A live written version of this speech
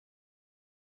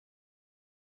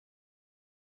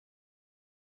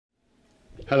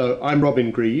Hello, I'm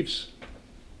Robin Greaves.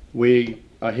 We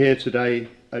are here today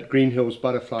at Green Hills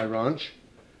Butterfly Ranch,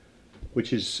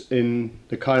 which is in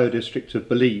the Cayo district of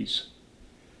Belize.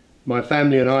 My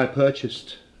family and I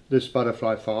purchased this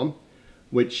butterfly farm,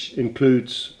 which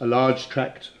includes a large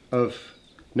tract of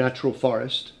natural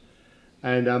forest,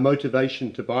 and our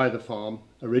motivation to buy the farm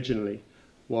originally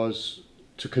was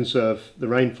to conserve the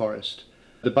rainforest.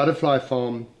 The butterfly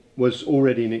farm was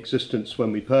already in existence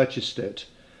when we purchased it.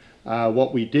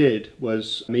 What we did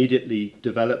was immediately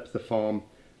develop the farm.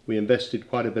 We invested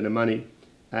quite a bit of money,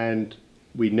 and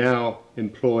we now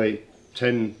employ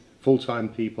 10 full-time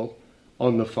people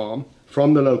on the farm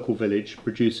from the local village,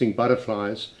 producing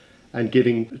butterflies and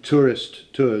giving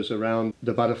tourist tours around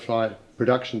the butterfly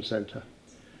production centre.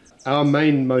 Our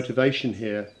main motivation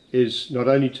here is not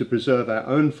only to preserve our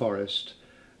own forest,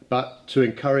 but to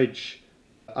encourage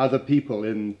other people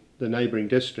in the neighbouring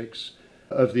districts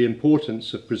of the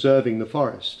importance of preserving the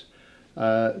forest.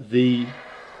 The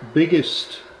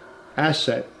biggest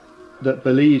asset that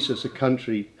Belize as a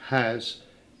country has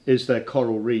is their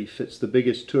coral reef. It's the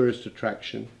biggest tourist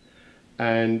attraction,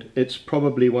 and it's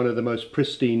probably one of the most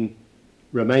pristine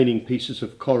remaining pieces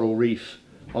of coral reef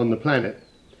on the planet.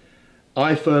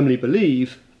 I firmly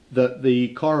believe that the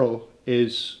coral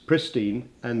is pristine,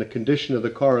 and the condition of the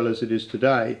coral as it is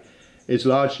today is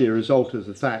largely a result of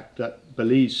the fact that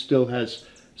Belize still has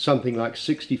something like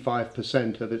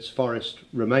 65% of its forest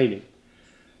remaining.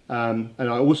 And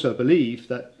I also believe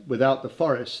that without the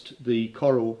forest, the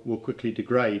coral will quickly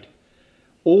degrade.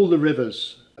 All the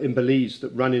rivers in Belize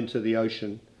that run into the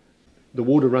ocean, the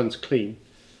water runs clean,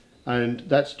 and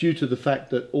that's due to the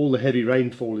fact that all the heavy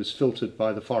rainfall is filtered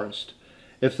by the forest.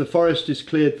 If the forest is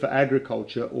cleared for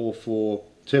agriculture or for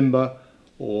timber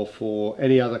or for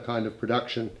any other kind of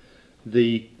production,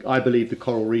 I believe the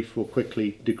coral reef will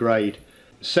quickly degrade.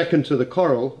 Second to the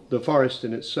coral, the forest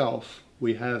in itself,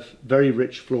 we have very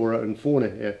rich flora and fauna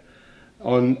here.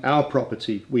 On our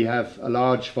property, we have a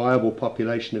large viable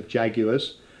population of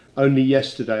jaguars. Only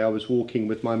yesterday I was walking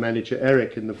with my manager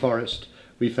Eric in the forest.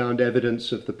 We found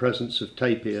evidence of the presence of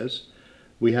tapirs.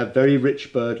 We have very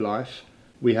rich bird life.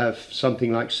 We have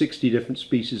something like 60 different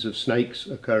species of snakes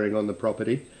occurring on the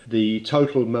property. The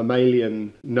total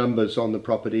mammalian numbers on the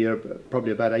property are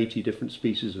probably about 80 different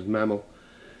species of mammal.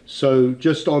 So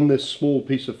just on this small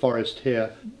piece of forest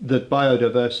here, the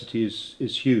biodiversity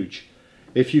is huge.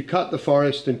 If you cut the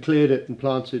forest and cleared it and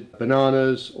planted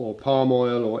bananas or palm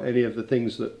oil or any of the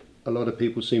things that a lot of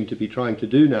people seem to be trying to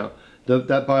do now,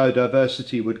 that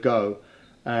biodiversity would go,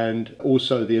 and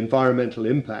also the environmental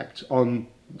impact on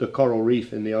the coral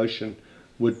reef in the ocean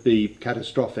would be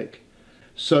catastrophic.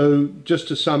 So just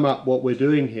to sum up what we're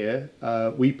doing here,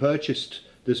 we purchased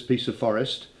this piece of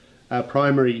forest. Our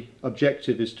primary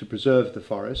objective is to preserve the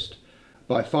forest.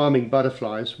 By farming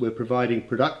butterflies, we're providing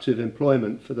productive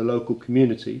employment for the local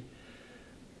community.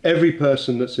 Every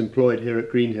person that's employed here at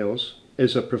Green Hills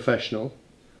is a professional.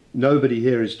 Nobody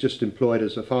here is just employed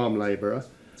as a farm labourer.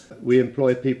 We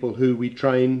employ people who we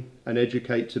train and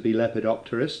educate to be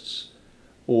lepidopterists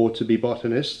or to be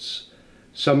botanists.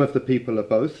 Some of the people are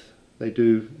both. They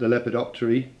do the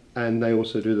lepidoptery and they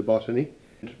also do the botany.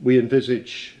 We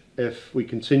envisage, if we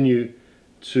continue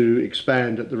to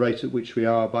expand at the rate at which we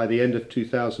are, by the end of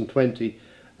 2020,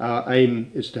 our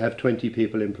aim is to have 20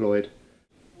 people employed.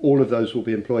 All of those will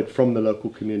be employed from the local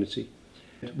community.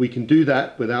 We can do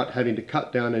that without having to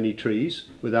cut down any trees,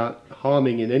 without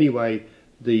harming in any way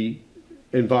the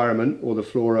environment or the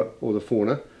flora or the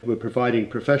fauna. We're providing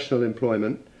professional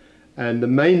employment, and the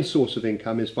main source of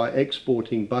income is by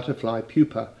exporting butterfly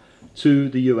pupa to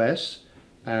the US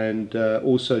and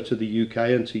also to the UK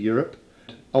and to Europe.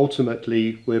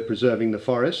 Ultimately, we're preserving the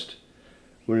forest,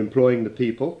 we're employing the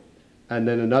people, and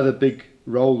then another big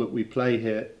role that we play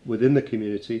here within the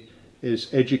community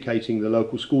is educating the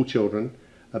local school children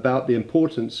about the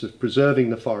importance of preserving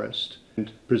the forest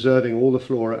and preserving all the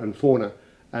flora and fauna,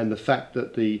 and the fact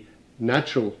that the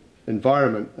natural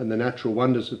environment and the natural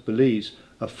wonders of Belize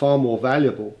are far more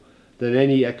valuable than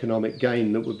any economic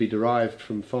gain that would be derived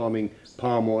from farming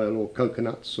palm oil or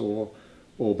coconuts or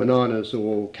bananas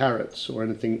or carrots or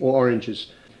anything, or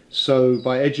oranges. So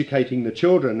by educating the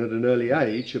children at an early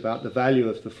age about the value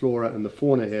of the flora and the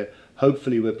fauna here,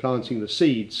 hopefully we're planting the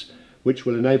seeds which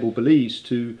will enable Belize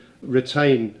to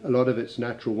retain a lot of its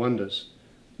natural wonders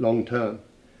long term.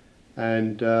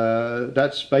 And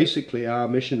that's basically our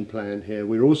mission plan here.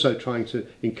 We're also trying to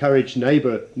encourage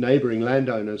neighbouring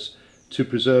landowners to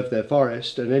preserve their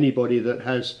forest, and anybody that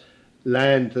has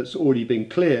land that's already been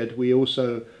cleared, we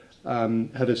also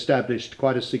have established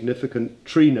quite a significant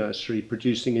tree nursery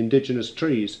producing indigenous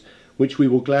trees, which we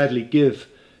will gladly give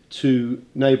to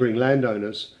neighbouring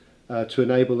landowners to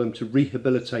enable them to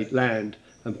rehabilitate land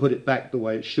and put it back the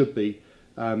way it should be.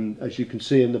 As you can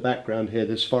see in the background here,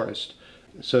 this forest.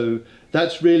 So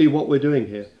that's really what we're doing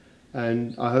here,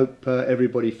 and I hope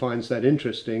everybody finds that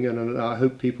interesting, and I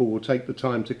hope people will take the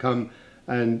time to come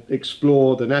and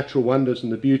explore the natural wonders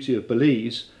and the beauty of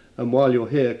Belize, and while you're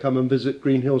here, come and visit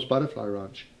Green Hills Butterfly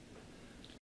Ranch.